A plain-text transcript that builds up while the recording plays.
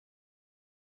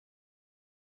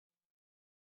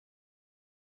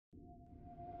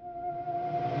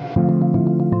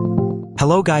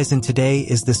Hello guys, and today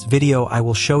is this video I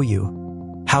will show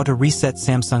you how to reset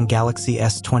Samsung Galaxy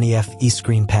S20 FE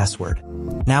screen password.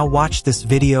 Now watch this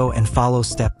video and follow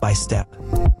step by step.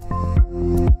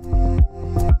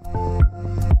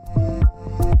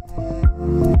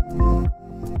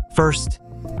 First,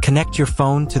 connect your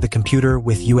phone to the computer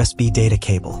with USB data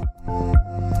cable.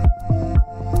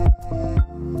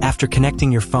 After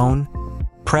connecting your phone,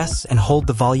 press and hold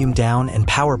the volume down and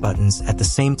power buttons at the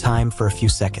same time for a few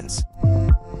seconds.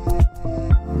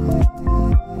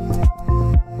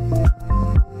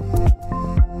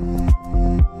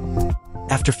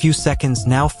 After few seconds,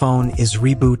 now phone is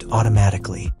reboot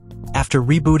automatically. After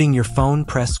rebooting your phone,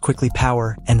 press quickly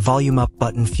power and volume up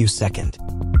button few second.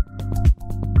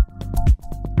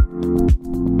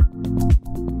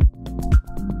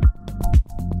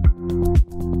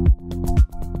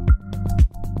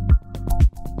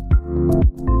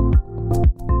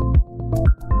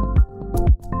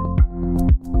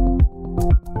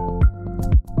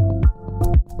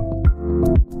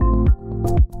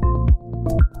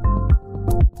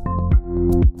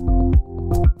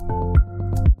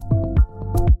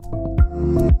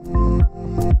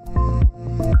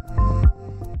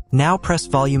 Now press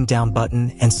volume down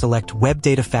button and select Web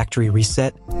Data Factory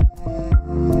Reset.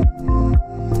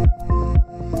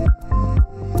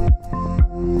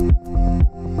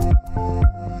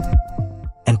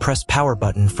 And press power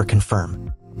button for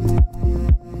confirm.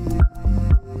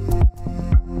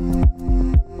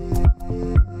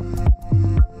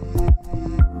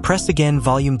 Press again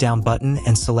volume down button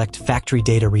and select Factory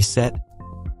Data Reset.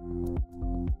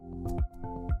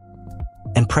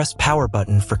 And press power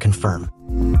button for confirm.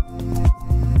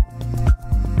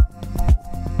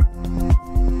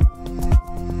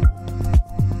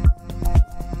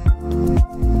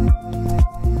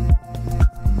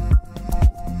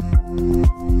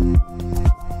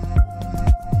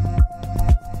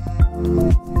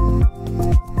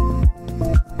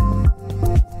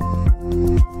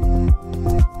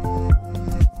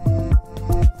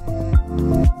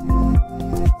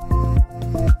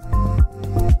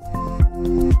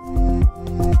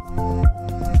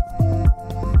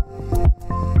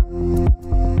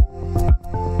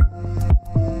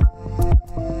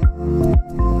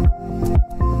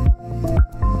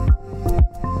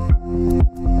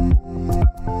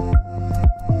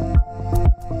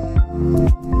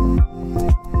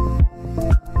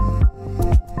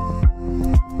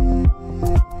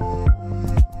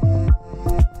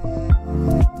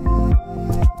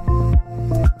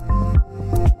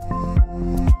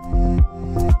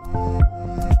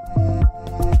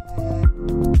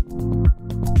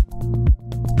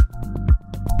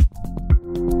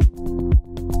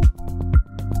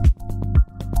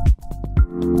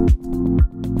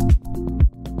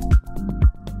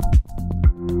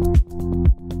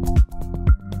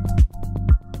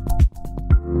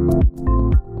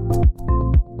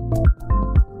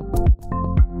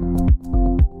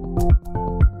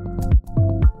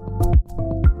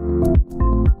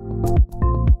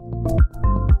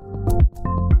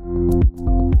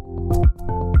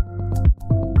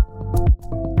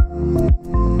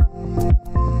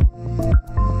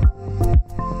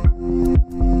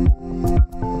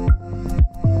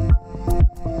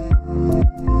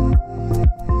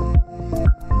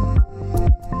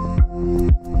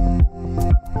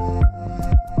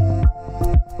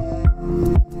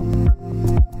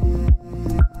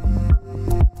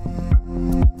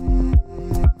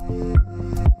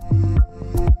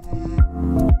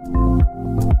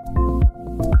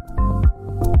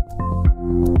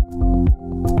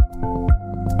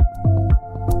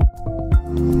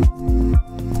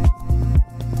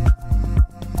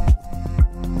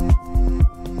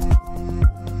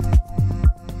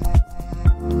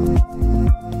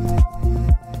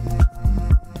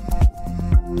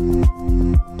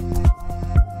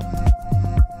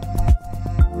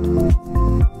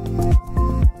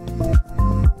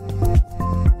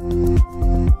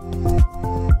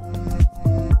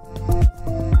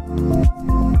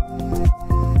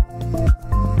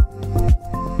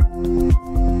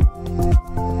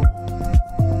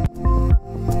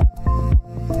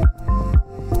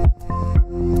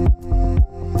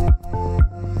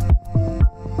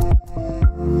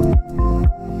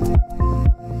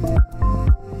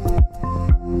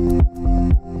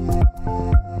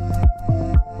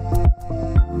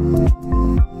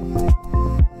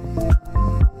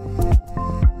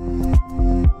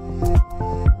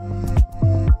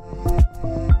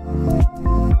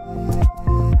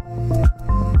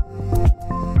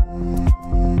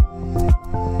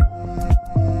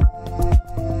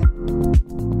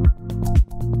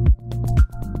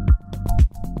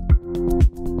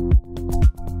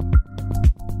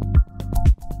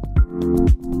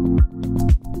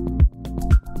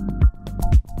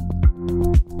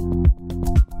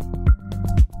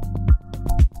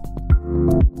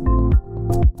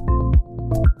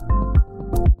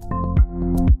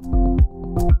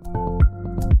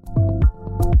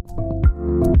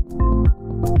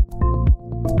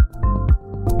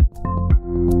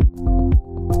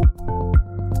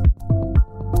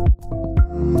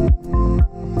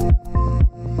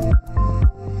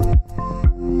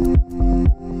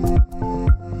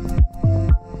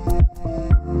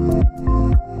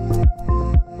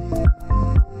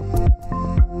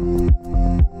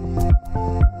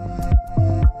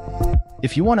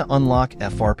 If you want to unlock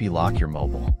FRP Lock your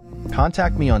mobile,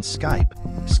 contact me on Skype.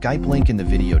 Skype link in the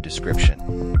video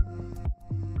description.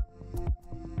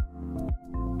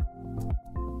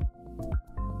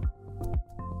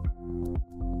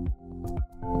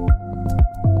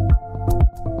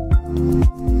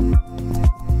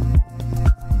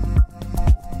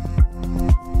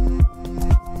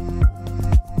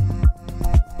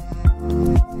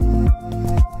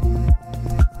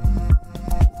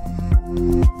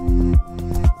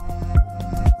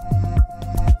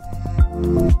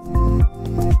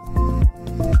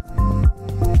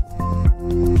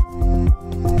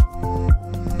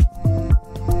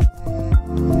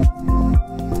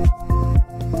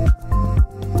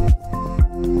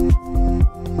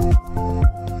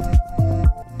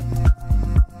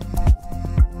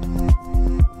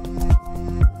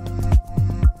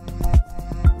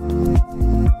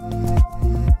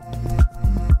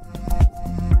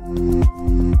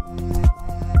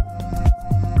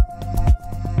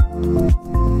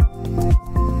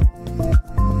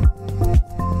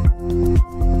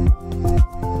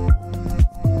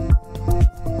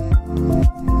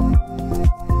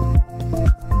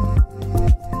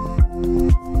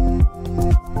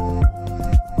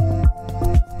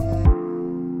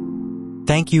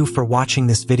 Thank you for watching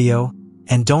this video,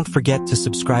 and don't forget to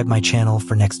subscribe my channel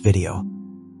for next video.